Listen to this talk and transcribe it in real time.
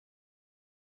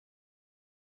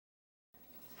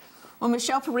Well,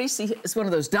 Michelle Parisi is one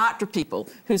of those doctor people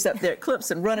who's up there at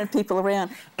Clemson running people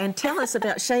around. And tell us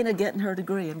about Shana getting her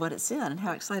degree and what it's in and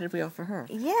how excited we are for her.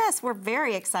 Yes, we're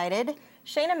very excited.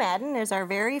 Shana Madden is our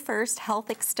very first health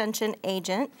extension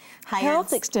agent.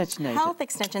 Health extension agent? Health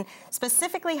extension,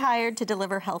 specifically hired to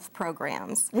deliver health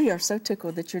programs. We are so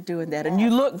tickled that you're doing that. And you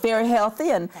look very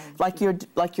healthy and like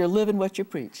you're living what you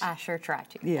preach. I sure try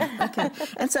to. Yeah, okay.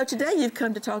 And so today you've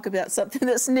come to talk about something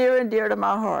that's near and dear to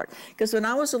my heart. Because when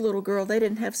I was a little girl, they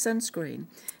didn't have sunscreen.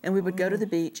 And we would go to the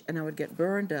beach and I would get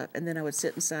burned up and then I would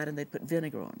sit inside and they'd put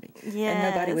vinegar on me. Yes.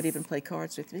 And nobody would even play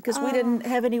cards with me because we didn't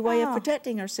have any way of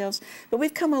protecting ourselves. But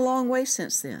we've come a long way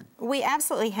since then. We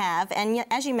absolutely have, and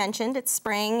as you mentioned, it's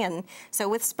spring, and so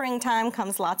with springtime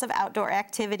comes lots of outdoor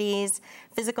activities,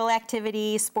 physical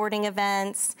activity, sporting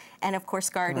events, and of course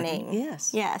gardening.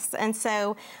 Yes. Yes, and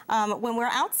so when we're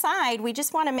outside, we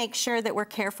just want to make sure that we're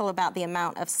careful about the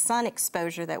amount of sun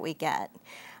exposure that we get.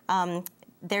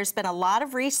 There's been a lot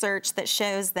of research that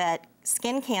shows that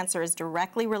skin cancer is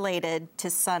directly related to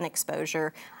sun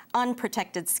exposure,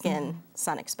 unprotected skin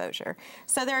sun exposure.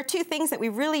 So there are two things that we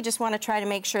really just want to try to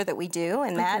make sure that we do,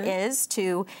 and that is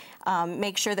to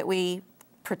make sure that we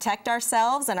protect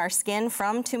ourselves and our skin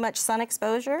from too much sun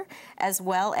exposure, as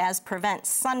well as prevent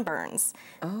sunburns.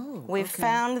 We've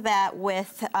found that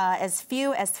with as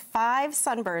few as 5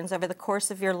 sunburns over the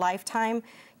course of your lifetime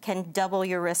can double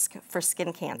your risk for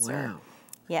skin cancer. Wow.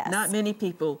 Yes. Not many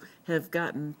people have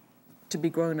gotten to be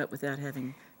grown up without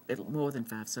having more than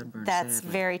 5 sunburns. That's sadly.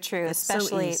 very true, That's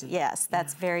especially, so easy. yes,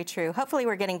 that's very true. Hopefully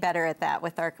we're getting better at that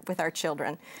with our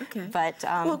children. Okay. But,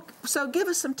 well, so give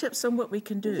us some tips on what we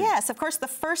can do. yes, of course, the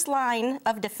first line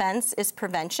of defense is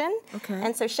prevention. Okay.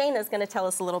 And so Shana's going to tell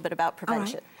us a little bit about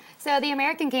prevention. So the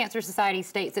American Cancer Society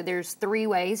states that there's 3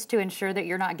 ways to ensure that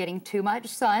you're not getting too much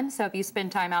sun. So if you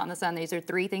spend time out in the sun, these are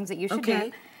 3 things that you should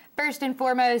do. First and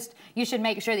foremost, you should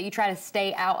make sure that you try to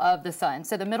stay out of the sun.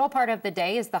 So the middle part of the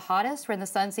day is the hottest, when the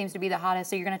sun seems to be the hottest,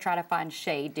 so you're going to try to find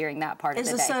shade during that part of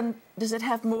the day. Is the sun, does it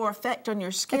have more effect on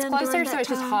your skin? It's closer, during so that it's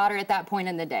just time? hotter at that point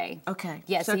in the day. Okay.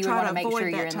 Yes, so so you try want to to make avoid sure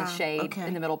you're that in the time. shade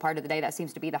in the middle part of the day. That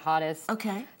seems to be the hottest.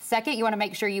 Okay. Second, you want to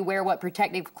make sure you wear what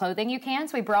protective clothing you can.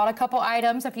 So we brought a couple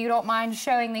items, if you don't mind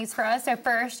showing these for us. So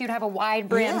first, you'd have a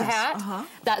wide-brimmed hat.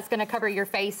 That's going to cover your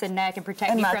face and neck and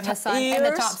protect you from the sun. And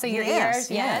the tops of your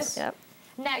ears. Yes. Yep.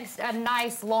 Next, a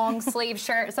nice long sleeve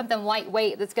shirt, something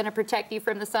lightweight that's going to protect you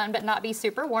from the sun but not be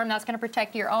super warm. That's going to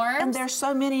protect your arms. And there's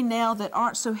so many now that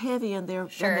aren't so heavy and they're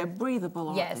breathable,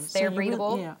 aren't they? Yes, they're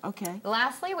breathable. Yeah, okay.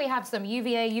 Lastly, we have some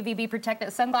UVA, UVB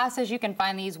protected sunglasses. You can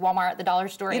find these Walmart at the dollar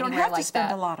store. You don't anywhere have to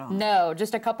spend a lot on them. No,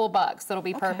 just a couple bucks. That'll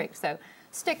be perfect. So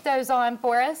stick those on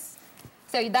for us.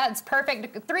 So that's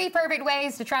perfect. 3 perfect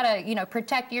ways to try to,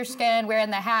 protect your skin, wearing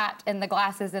the hat and the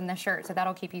glasses and the shirt. So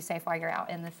that'll keep you safe while you're out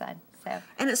in the sun. So.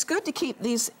 And it's good to keep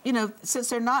these, since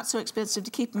they're not so expensive, to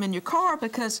keep them in your car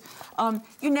because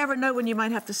you never know when you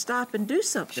might have to stop and do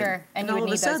something. Sure, and all you would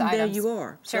of a need sudden, those items. there you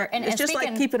are. Sure, and it's just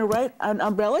like keeping an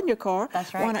umbrella in your car.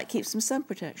 That's right. Why not keep some sun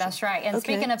protection? That's right. And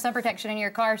speaking of sun protection in your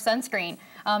car, sunscreen.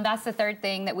 That's the 3rd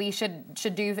thing that we should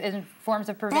do in forms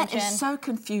of prevention. That is so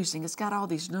confusing. It's got all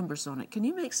these numbers on it. Can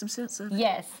you make some sense of it?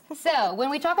 Yes. So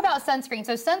when we talk about sunscreen,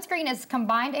 sunscreen is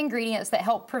combined ingredients that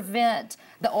help prevent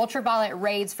the ultraviolet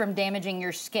rays from damaging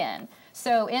your skin.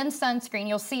 So in sunscreen,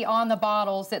 you'll see on the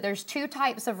bottles that there's 2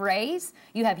 types of rays.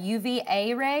 You have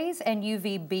UVA rays and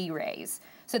UVB rays.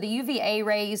 So the UVA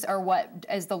rays are what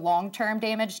is the long-term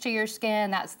damage to your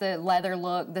skin. That's the leather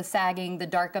look, the sagging, the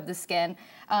dark of the skin.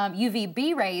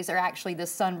 UVB rays are actually the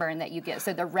sunburn that you get,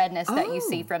 so the redness that you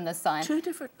see from the sun. 2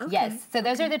 different, Yes, so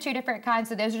those are the 2 different kinds.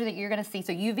 So those are that you're going to see.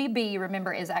 So UVB,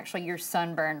 remember, is actually your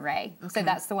sunburn ray. So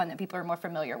that's the one that people are more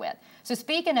familiar with. So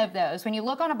speaking of those, when you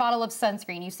look on a bottle of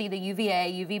sunscreen, you see the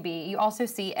UVA, UVB. You also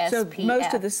see SPF. So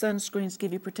most of the sunscreens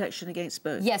give you protection against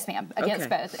both? Yes, ma'am, against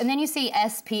both. And then you see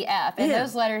SPF, and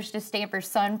those letters just stand for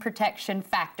sun protection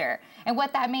factor. And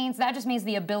what that means, that just means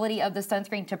the ability of the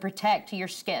sunscreen to protect your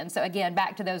skin. So again,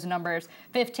 back to those numbers,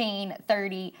 15,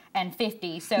 30, and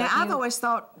 50. So now, I've always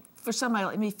thought for somebody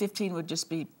like me, 15 would just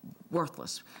be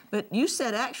worthless. But you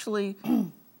said actually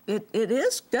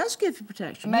it does give you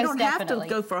protection. Most you don't definitely.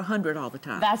 have to go for 100 all the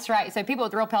time. That's right. So people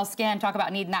with real pale skin talk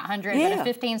about needing that 100, but if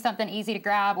 15 is something easy to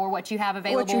grab or what you have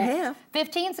available. What you have.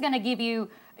 15 is going to give you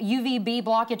UVB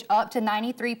blockage up to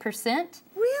 93%.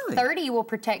 Really? 30 will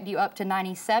protect you up to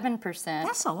 97%.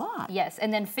 That's a lot. Yes,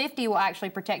 and then 50 will actually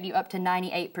protect you up to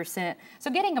 98%. So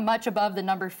getting much above the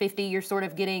number 50, you're sort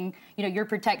of getting, your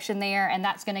protection there, and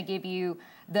that's going to give you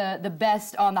the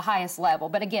best on the highest level.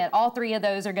 But again, all three of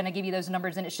those are going to give you those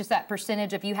numbers, and it's just that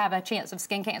percentage. If you have a chance of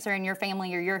skin cancer in your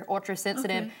family or you're ultra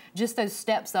sensitive, just those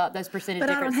steps up, those percentage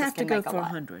differences But I don't have to can go make a for lot.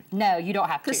 100. No, you don't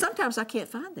have to. Because sometimes I can't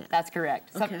find that. That's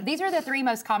correct. So Okay. these are the three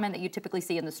most common that you typically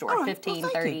see in the store, All right. 15,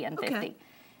 Well, thank 30, you. and 50. Okay.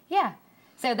 Yeah.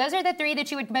 So those are the three that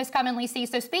you would most commonly see.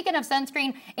 So speaking of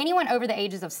sunscreen, anyone over the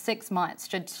ages of 6 months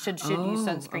should use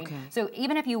sunscreen. Okay. So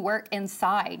even if you work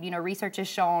inside, you know, research has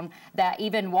shown that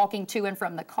even walking to and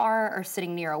from the car or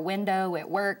sitting near a window at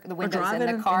work, the windows in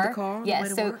driving the car. in the car on the way Yes,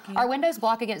 to so work, yeah. our windows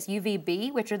block against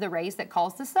UVB, which are the rays that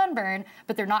cause the sunburn,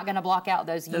 but they're not going to block out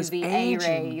those UVA aging.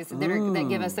 rays that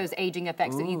give us those aging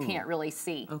effects that you can't really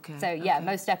see. Okay, So yeah, okay.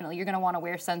 most definitely you're going to want to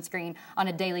wear sunscreen on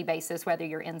a daily basis, whether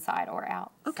you're inside or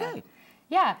out. Okay. So,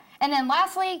 yeah, and then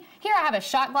lastly, here I have a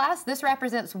shot glass. This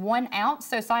represents 1 ounce.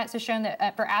 So science has shown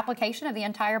that for application of the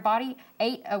entire body,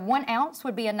 1 ounce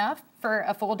would be enough for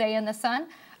a full day in the sun.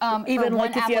 Even for like one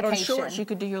if you had on application. shorts, you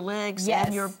could do your legs Yes.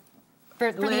 and your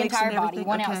for the legs entire and body, everything?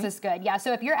 1 ounce Okay. is good. Yeah,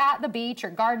 so if you're at the beach or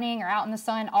gardening or out in the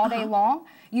sun all day long,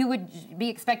 you would be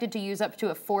expected to use up to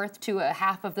a fourth to a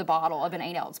half of the bottle of an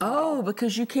 8 ounce bottle. Oh,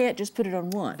 because you can't just put it on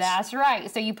once. That's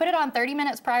right. So you put it on 30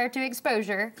 minutes prior to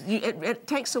exposure. It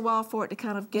takes a while for it to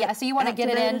kind of get Yeah, so you want to get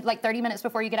it in activated? like 30 minutes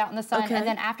before you get out in the sun. Okay. And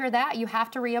then after that, you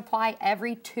have to reapply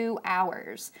every 2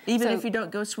 hours. Even So if you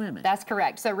don't go swimming. That's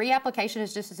correct. So reapplication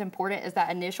is just as important as that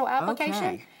initial application.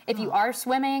 Okay. If you are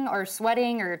swimming or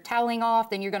sweating or toweling off,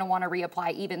 then you're going to want to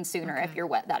reapply even sooner if you're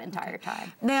wet that entire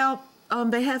time. Now,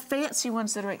 they have fancy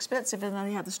ones that are expensive, and then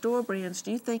they have the store brands.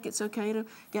 Do you think it's okay to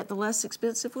get the less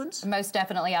expensive ones? Most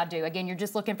definitely I do. Again, you're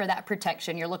just looking for that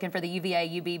protection. You're looking for the UVA,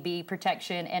 UVB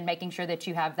protection and making sure that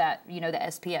you have that, you know, the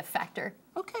SPF factor.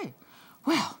 Okay.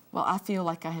 Well, I feel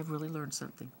like I have really learned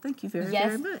something. Thank you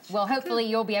very much. Well, hopefully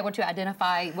you'll be able to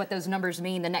identify what those numbers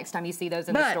mean the next time you see those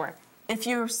in the store. If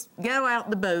you go out in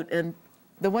the boat, and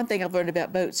the one thing I've learned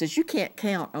about boats is you can't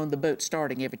count on the boat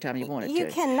starting every time you want it to. You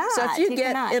cannot. So if you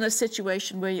get cannot. in a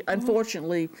situation where, you,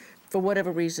 unfortunately, for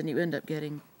whatever reason, you end up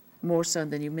getting more sun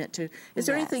than you meant to, is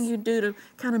there anything you do to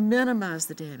kind of minimize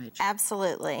the damage?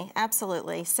 Absolutely,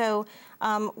 absolutely. So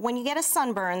when you get a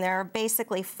sunburn, there are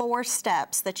basically 4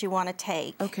 steps that you want to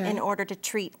take in order to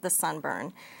treat the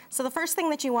sunburn. So the first thing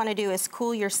that you want to do is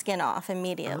cool your skin off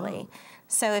immediately.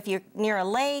 So if you're near a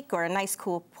lake or a nice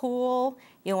cool pool,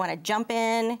 you'll want to jump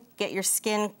in, get your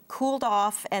skin cooled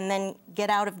off, and then get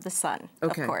out of the sun,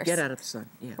 of course. Get out of the sun,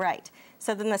 yeah. Right.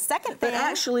 So then the second thing... But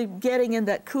actually getting in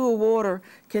that cool water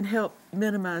can help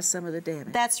minimize some of the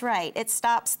damage. That's right. It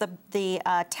stops the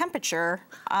temperature,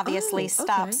 obviously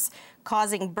stops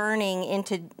causing burning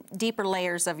into deeper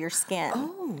layers of your skin.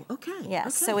 Oh, okay.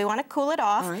 Yes, so we want to cool it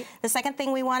off. All right. The second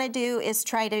thing we want to do is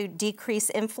try to decrease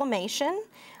inflammation.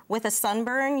 With a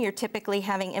sunburn, you're typically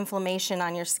having inflammation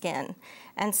on your skin.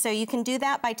 And so you can do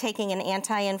that by taking an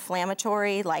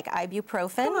anti-inflammatory like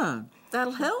ibuprofen. Come on,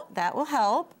 that'll help? That will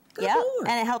help. Good Yep, Lord.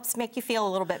 and it helps make you feel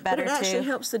a little bit better But it actually too.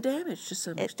 helps the damage to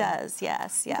some It extent. does,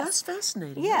 yes, yes. That's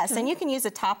fascinating. Yes, Okay. and you can use a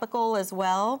topical as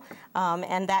well,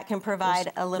 and that can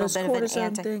provide a little bit of an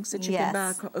cortisone things that you can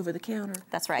buy over the counter.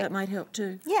 That's right. That might help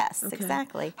too. Yes, Okay.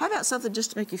 exactly. How about something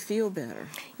just to make you feel better?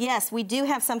 Yes, we do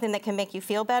have something that can make you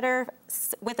feel better.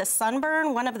 With a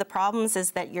sunburn, one of the problems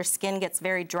is that your skin gets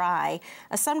very dry.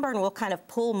 A sunburn will kind of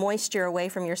pull moisture away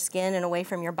from your skin and away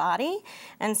from your body.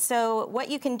 And so what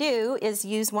you can do is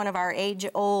use one of our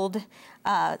age-old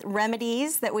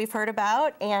remedies that we've heard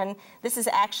about, and this is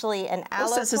actually an aloe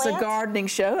Well, since plant. it's a gardening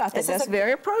show, I think that's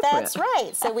very appropriate. That's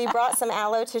right. So we brought some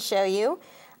aloe to show you.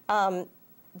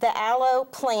 The aloe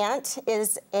plant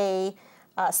is a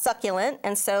succulent,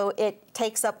 and so it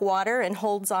takes up water and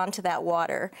holds on to that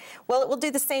water. Well, it will do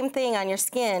the same thing on your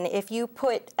skin. If you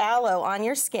put aloe on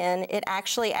your skin, it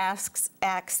actually acts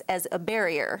as a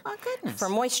barrier for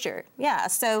moisture. Yeah,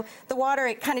 so the water,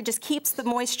 it kind of just keeps the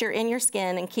moisture in your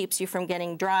skin and keeps you from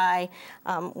getting dry.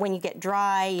 When you get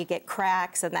dry, you get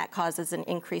cracks, and that causes an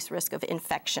increased risk of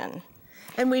infection.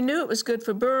 And we knew it was good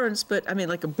for burns, but I mean,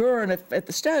 like a burn at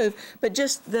the stove, but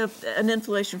just an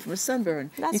inflammation from a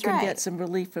sunburn. That's you can right. get some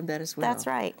relief from that as well. That's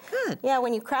right. Good. Yeah,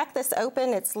 when you crack this open,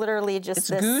 it's literally just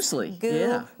this goosely,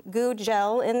 yeah. goo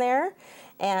gel in there,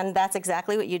 and that's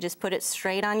exactly what you just put it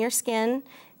straight on your skin.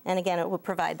 And again, it will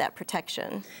provide that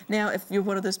protection. Now, if you're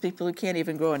one of those people who can't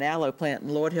even grow an aloe plant,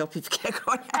 and Lord help you if you can't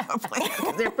grow an aloe plant,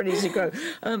 because they're pretty easy to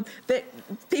grow. But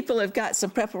people have got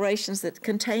some preparations that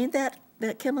contain that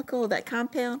chemical, that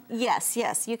compound? Yes,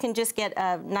 yes. You can just get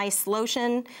a nice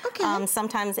lotion.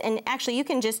 Sometimes, and actually you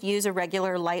can just use a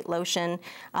regular light lotion.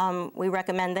 We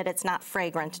recommend that it's not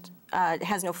fragrant. It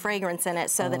has no fragrance in it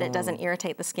so that it doesn't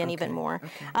irritate the skin even more.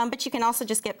 But you can also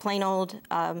just get plain old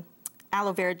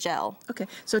aloe vera gel. Okay,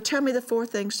 so tell me the 4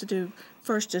 things to do.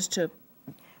 First is to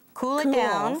Cool it cool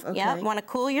down. off, okay. Yeah, want to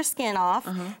cool your skin off.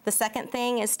 The second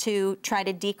thing is to try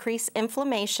to decrease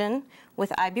inflammation with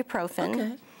ibuprofen.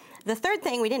 Okay. The third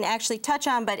thing we didn't actually touch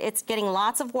on, but it's getting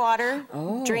lots of water,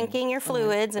 drinking your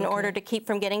fluids in order to keep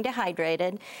from getting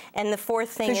dehydrated. And the fourth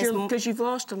thing is... Because you've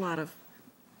lost a lot of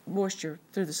moisture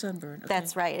through the sunburn. Okay.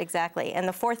 That's right, exactly. And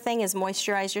the fourth thing is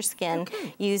moisturize your skin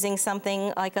using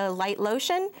something like a light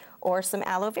lotion or some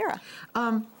aloe vera.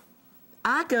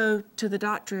 I go to the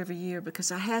doctor every year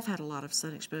because I have had a lot of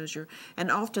sun exposure, and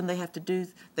often they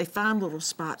find little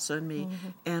spots on me,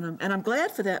 and I'm glad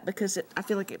for that because I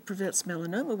feel like it prevents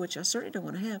melanoma, which I certainly don't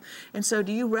want to have. And so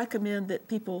do you recommend that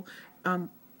people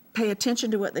pay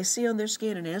attention to what they see on their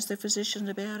skin and ask their physician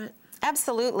about it?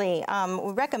 Absolutely.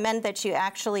 We recommend that you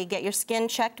actually get your skin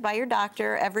checked by your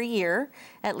doctor every year,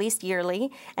 at least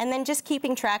yearly, and then just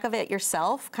keeping track of it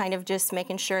yourself, kind of just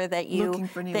making sure that you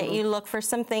look for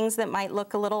some things that might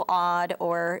look a little odd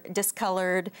or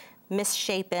discolored,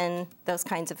 misshapen, those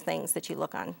kinds of things that you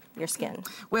look on your skin.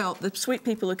 Well, the sweet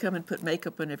people who come and put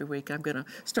makeup on every week, I'm going to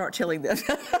start telling them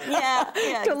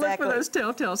Yeah, to look for those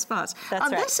telltale spots.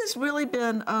 That's right. This has really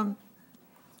been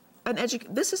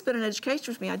this has been an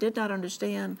education for me. I did not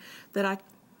understand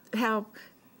how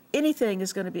anything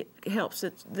is going to helps.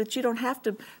 That you don't have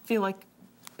to feel like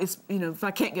it's, if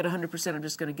I can't get 100%, I'm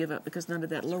just going to give up because none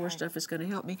of that lower stuff is going to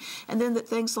help me. And then that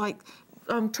things like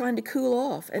trying to cool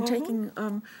off and taking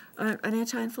an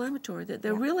anti-inflammatory, that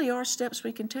there really are steps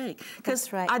we can take.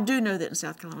 Because I do know that in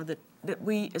South Carolina that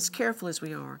we, as careful as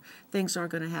we are, things are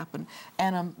going to happen.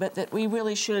 And but that we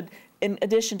really should, in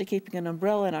addition to keeping an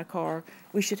umbrella in our car,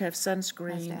 we should have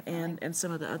sunscreen and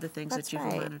some of the other things that you've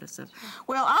reminded us of.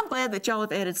 Well, I'm glad that y'all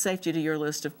have added safety to your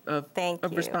list of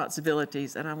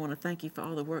responsibilities, and I want to thank you for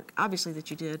all the work, obviously, that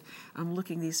you did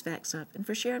looking these facts up and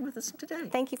for sharing with us today.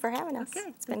 Thank you for having us. Okay,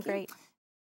 it's been great.